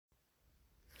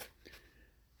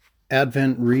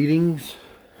Advent readings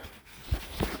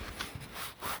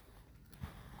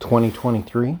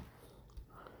 2023,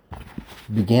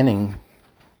 beginning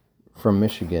from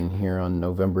Michigan here on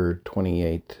November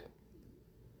 28th.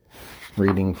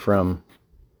 Reading from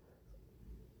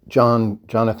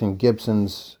Jonathan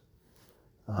Gibson's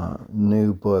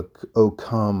new book, O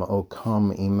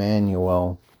Come,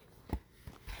 Emmanuel,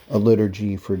 a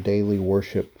liturgy for daily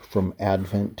worship from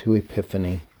Advent to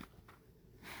Epiphany.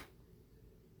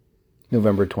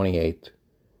 November 28th.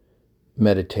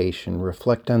 Meditation.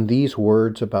 Reflect on these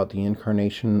words about the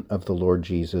incarnation of the Lord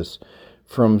Jesus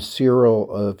from Cyril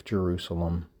of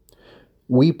Jerusalem.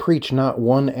 We preach not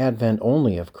one advent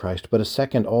only of Christ, but a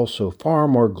second also, far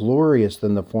more glorious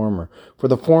than the former. For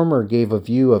the former gave a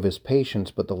view of his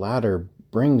patience, but the latter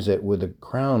brings it with a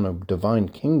crown of divine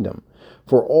kingdom.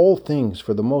 For all things,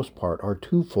 for the most part, are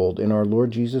twofold in our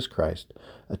Lord Jesus Christ,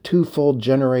 a twofold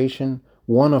generation,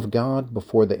 one of God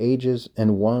before the ages,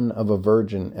 and one of a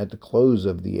virgin at the close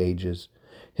of the ages.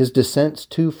 His descents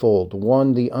twofold,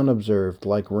 one the unobserved,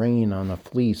 like rain on a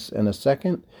fleece, and a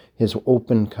second, his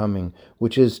open coming,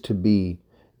 which is to be.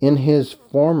 In his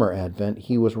former advent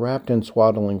he was wrapped in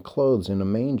swaddling clothes in a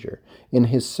manger. In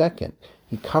his second,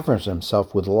 he covers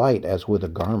himself with light as with a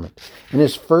garment. In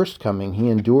his first coming he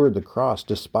endured the cross,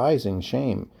 despising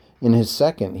shame. In his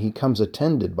second he comes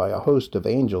attended by a host of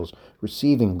angels,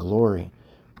 receiving glory.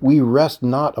 We rest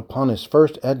not upon his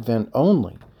first advent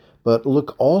only, but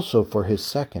look also for his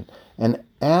second. And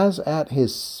as at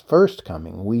his first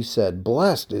coming we said,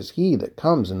 Blessed is he that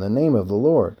comes in the name of the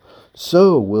Lord,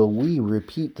 so will we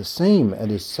repeat the same at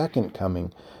his second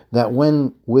coming, that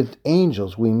when with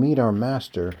angels we meet our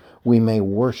Master, we may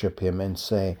worship him and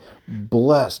say,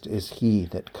 Blessed is he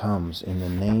that comes in the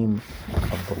name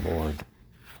of the Lord.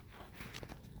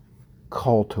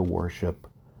 Call to worship.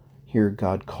 Hear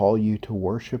God call you to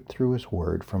worship through his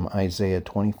word from Isaiah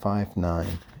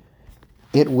 25:9.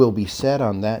 It will be said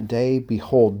on that day,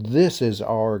 Behold, this is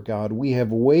our God. We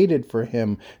have waited for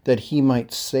him that he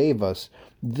might save us.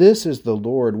 This is the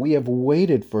Lord. We have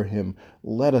waited for him.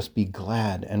 Let us be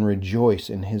glad and rejoice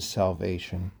in his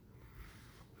salvation.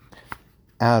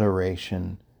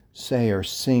 Adoration. Say or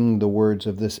sing the words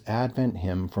of this Advent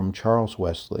hymn from Charles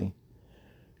Wesley.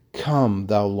 Come,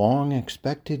 thou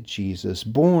long-expected Jesus,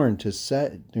 born to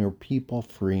set your people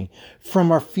free.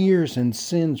 From our fears and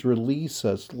sins release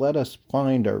us. Let us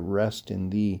find our rest in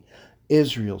thee.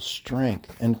 Israel's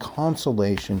strength and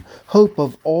consolation, hope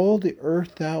of all the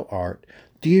earth thou art,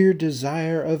 dear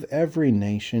desire of every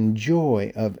nation,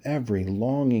 joy of every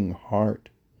longing heart.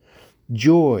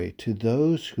 Joy to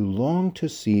those who long to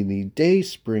see thee,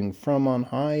 dayspring from on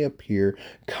high appear.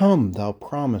 Come, thou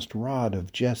promised rod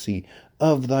of Jesse,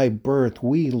 of thy birth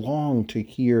we long to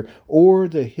hear. O'er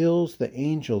the hills the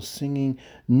angels singing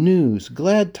news,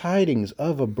 glad tidings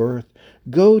of a birth.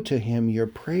 Go to him your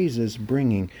praises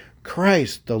bringing,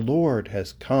 Christ the Lord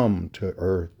has come to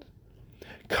earth.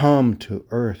 Come to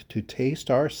earth to taste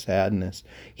our sadness,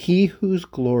 he whose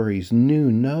glories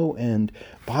knew no end.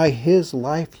 By his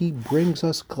life he brings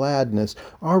us gladness,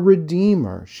 our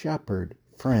Redeemer, Shepherd,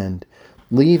 Friend.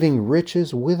 Leaving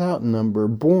riches without number,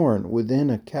 born within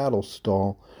a cattle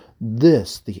stall.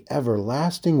 This the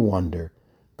everlasting wonder,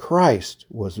 Christ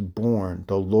was born,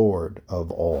 the Lord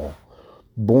of all.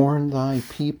 Born thy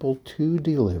people to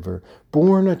deliver,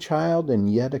 born a child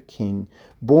and yet a king,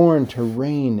 born to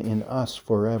reign in us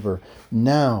forever.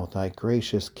 Now thy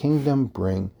gracious kingdom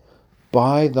bring,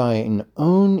 by thine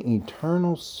own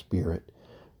eternal Spirit.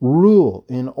 Rule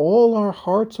in all our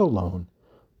hearts alone,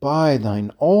 by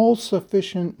thine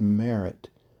all-sufficient merit.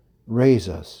 Raise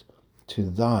us to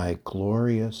thy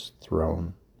glorious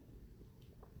throne.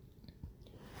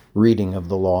 Reading of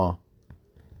the law.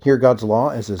 Hear God's law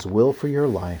as his will for your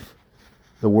life.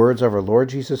 The words of our Lord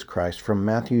Jesus Christ from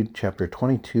Matthew chapter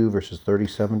 22, verses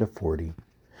 37 to 40.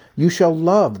 You shall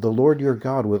love the Lord your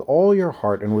God with all your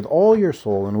heart and with all your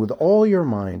soul and with all your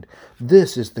mind.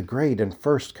 This is the great and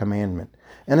first commandment.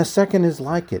 And a second is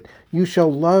like it. You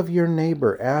shall love your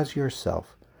neighbor as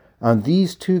yourself. On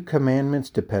these two commandments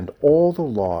depend all the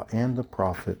law and the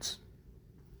prophets.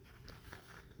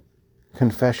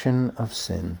 Confession of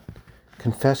sin.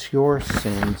 Confess your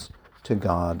sins to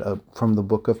God from the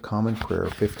Book of Common Prayer,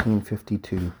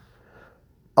 1552.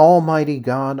 Almighty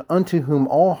God, unto whom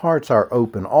all hearts are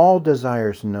open, all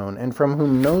desires known, and from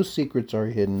whom no secrets are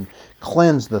hidden,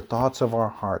 cleanse the thoughts of our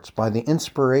hearts by the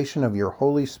inspiration of your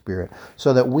Holy Spirit,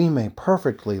 so that we may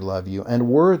perfectly love you and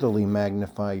worthily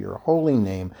magnify your holy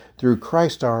name through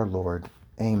Christ our Lord.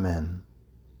 Amen.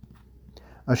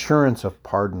 Assurance of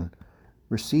pardon.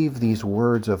 Receive these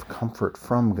words of comfort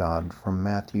from God from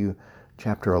Matthew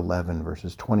chapter 11,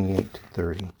 verses 28 to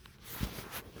 30.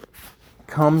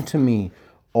 Come to me,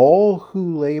 all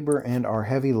who labor and are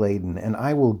heavy laden, and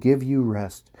I will give you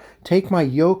rest. Take my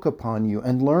yoke upon you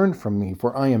and learn from me,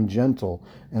 for I am gentle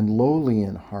and lowly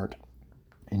in heart,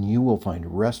 and you will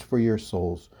find rest for your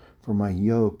souls, for my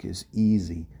yoke is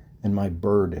easy and my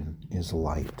burden is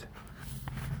light.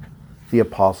 The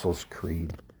Apostles'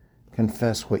 Creed.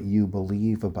 Confess what you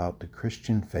believe about the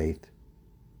Christian faith.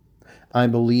 I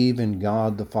believe in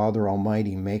God, the Father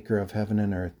Almighty, maker of heaven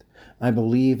and earth. I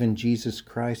believe in Jesus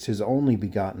Christ, his only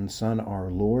begotten Son, our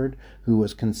Lord, who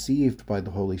was conceived by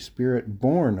the Holy Spirit,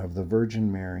 born of the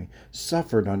Virgin Mary,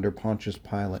 suffered under Pontius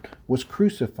Pilate, was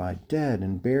crucified, dead,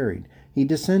 and buried. He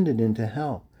descended into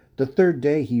hell. The third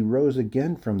day he rose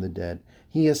again from the dead.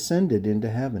 He ascended into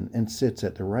heaven and sits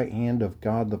at the right hand of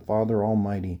God the Father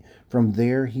Almighty. From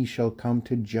there he shall come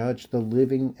to judge the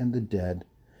living and the dead.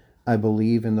 I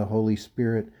believe in the Holy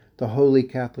Spirit, the Holy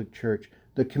Catholic Church,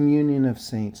 the communion of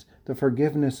saints, the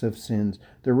forgiveness of sins,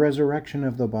 the resurrection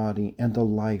of the body, and the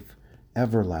life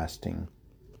everlasting.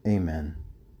 Amen.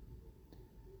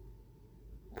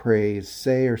 Praise,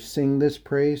 say or sing this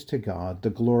praise to God, the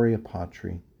Gloria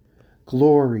Patri.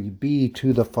 Glory be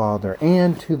to the Father,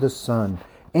 and to the Son,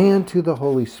 and to the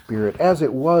Holy Spirit, as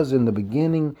it was in the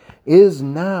beginning, is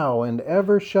now, and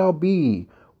ever shall be,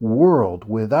 world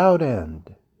without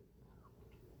end.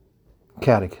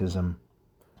 Catechism.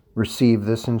 Receive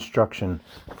this instruction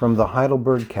from the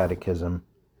Heidelberg Catechism.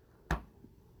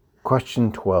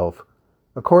 Question 12.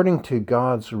 According to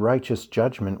God's righteous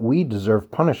judgment, we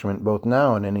deserve punishment both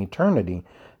now and in eternity.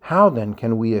 How then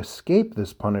can we escape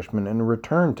this punishment and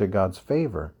return to God's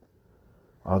favor?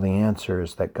 Well, the answer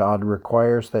is that God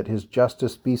requires that his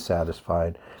justice be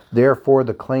satisfied. Therefore,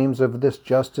 the claims of this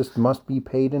justice must be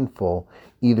paid in full,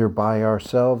 either by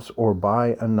ourselves or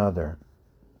by another.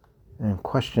 And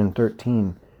question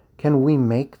 13, can we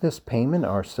make this payment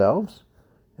ourselves?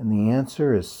 And the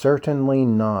answer is certainly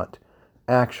not.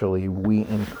 Actually, we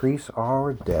increase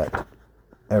our debt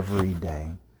every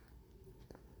day.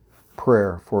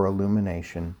 Prayer for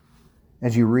illumination.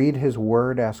 As you read his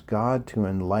word, ask God to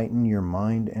enlighten your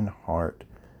mind and heart.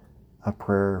 A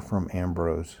prayer from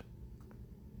Ambrose.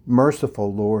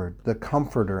 Merciful Lord, the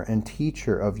comforter and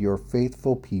teacher of your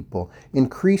faithful people,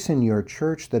 increase in your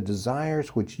church the desires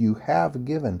which you have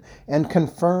given, and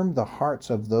confirm the hearts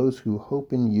of those who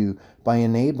hope in you by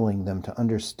enabling them to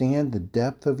understand the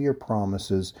depth of your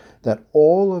promises, that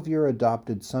all of your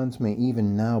adopted sons may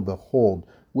even now behold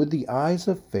with the eyes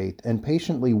of faith and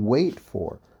patiently wait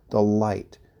for the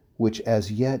light which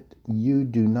as yet you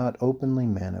do not openly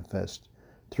manifest,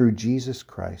 through Jesus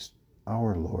Christ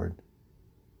our Lord.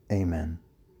 Amen.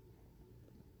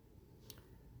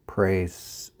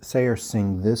 Praise, say or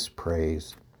sing this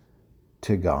praise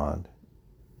to God.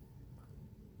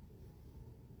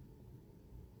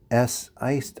 Es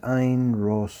ist ein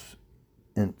Ros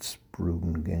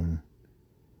entsprungen.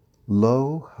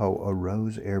 Lo, how a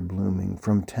rose ere blooming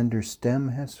from tender stem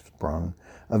has sprung,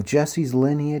 of Jesse's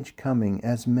lineage coming,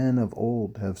 as men of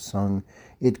old have sung.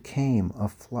 It came, a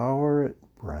floweret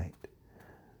bright,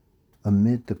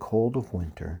 amid the cold of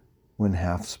winter, when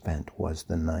half spent was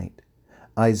the night.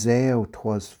 Isaiah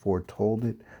 'twas foretold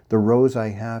it, the rose I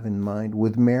have in mind,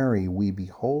 with Mary we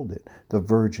behold it, the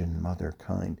Virgin Mother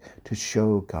kind, to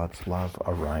show God's love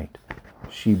aright.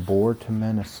 She bore to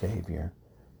men a Savior,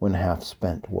 when half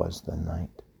spent was the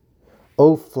night.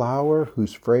 O flower,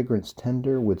 whose fragrance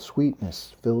tender with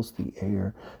sweetness fills the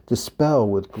air, dispel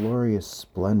with glorious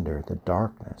splendor the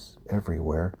darkness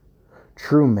everywhere.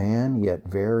 True man, yet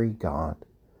very God,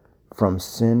 from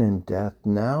sin and death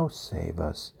now save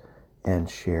us, and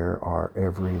share our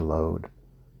every load.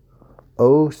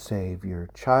 O Savior,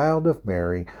 Child of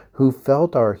Mary, who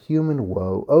felt our human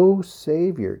woe, O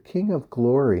Savior, King of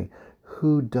glory,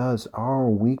 who does our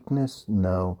weakness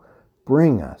know,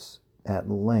 bring us at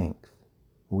length,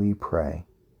 we pray,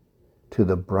 to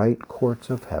the bright courts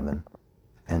of heaven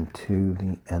and to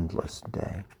the endless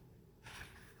day.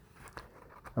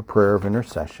 A prayer of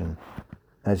intercession.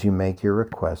 As you make your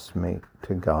requests, make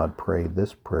to God, pray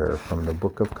this prayer from the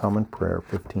Book of Common Prayer,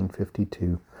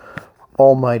 1552.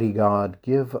 Almighty God,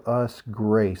 give us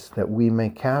grace that we may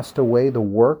cast away the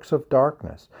works of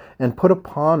darkness and put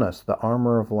upon us the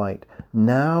armor of light,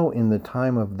 now in the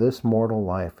time of this mortal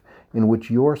life, in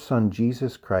which your Son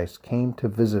Jesus Christ came to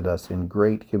visit us in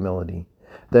great humility,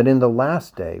 that in the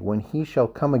last day, when he shall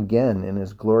come again in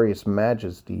his glorious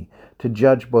majesty to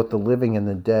judge both the living and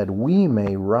the dead, we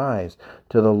may rise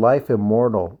to the life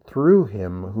immortal through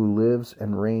him who lives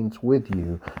and reigns with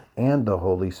you and the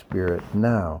Holy Spirit,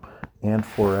 now and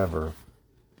forever.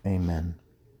 Amen.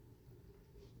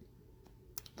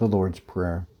 The Lord's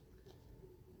Prayer.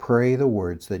 Pray the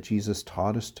words that Jesus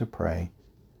taught us to pray.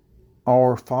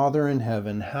 Our Father in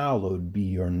heaven, hallowed be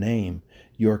your name.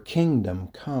 Your kingdom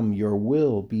come, your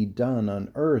will be done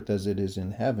on earth as it is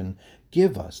in heaven.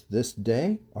 Give us this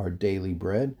day our daily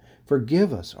bread.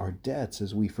 Forgive us our debts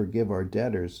as we forgive our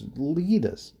debtors. Lead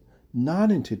us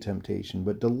not into temptation,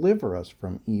 but deliver us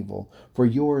from evil. For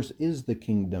yours is the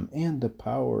kingdom and the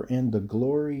power and the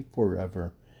glory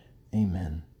forever.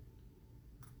 Amen.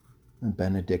 A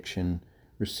benediction.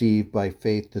 Receive by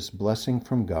faith this blessing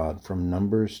from God from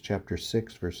Numbers chapter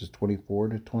 6, verses 24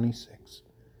 to 26.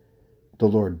 The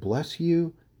Lord bless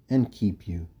you and keep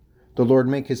you. The Lord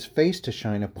make his face to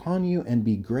shine upon you and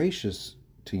be gracious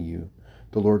to you.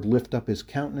 The Lord lift up his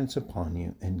countenance upon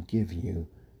you and give you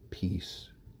peace.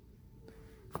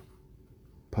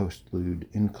 Postlude.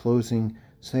 In closing,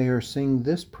 say or sing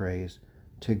this praise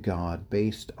to God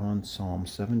based on Psalm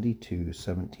 72,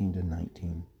 17 to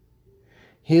 19.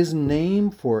 His name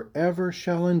forever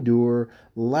shall endure,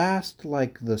 last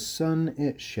like the sun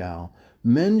it shall.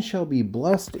 Men shall be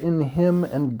blessed in him,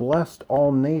 and blessed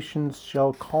all nations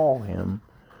shall call him.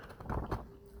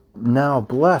 Now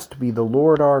blessed be the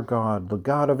Lord our God, the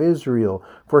God of Israel,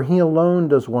 for he alone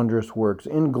does wondrous works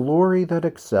in glory that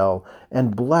excel,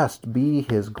 and blessed be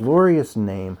his glorious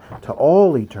name to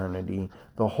all eternity.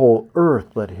 The whole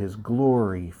earth let his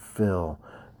glory fill.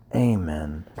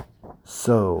 Amen.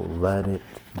 So let it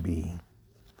be.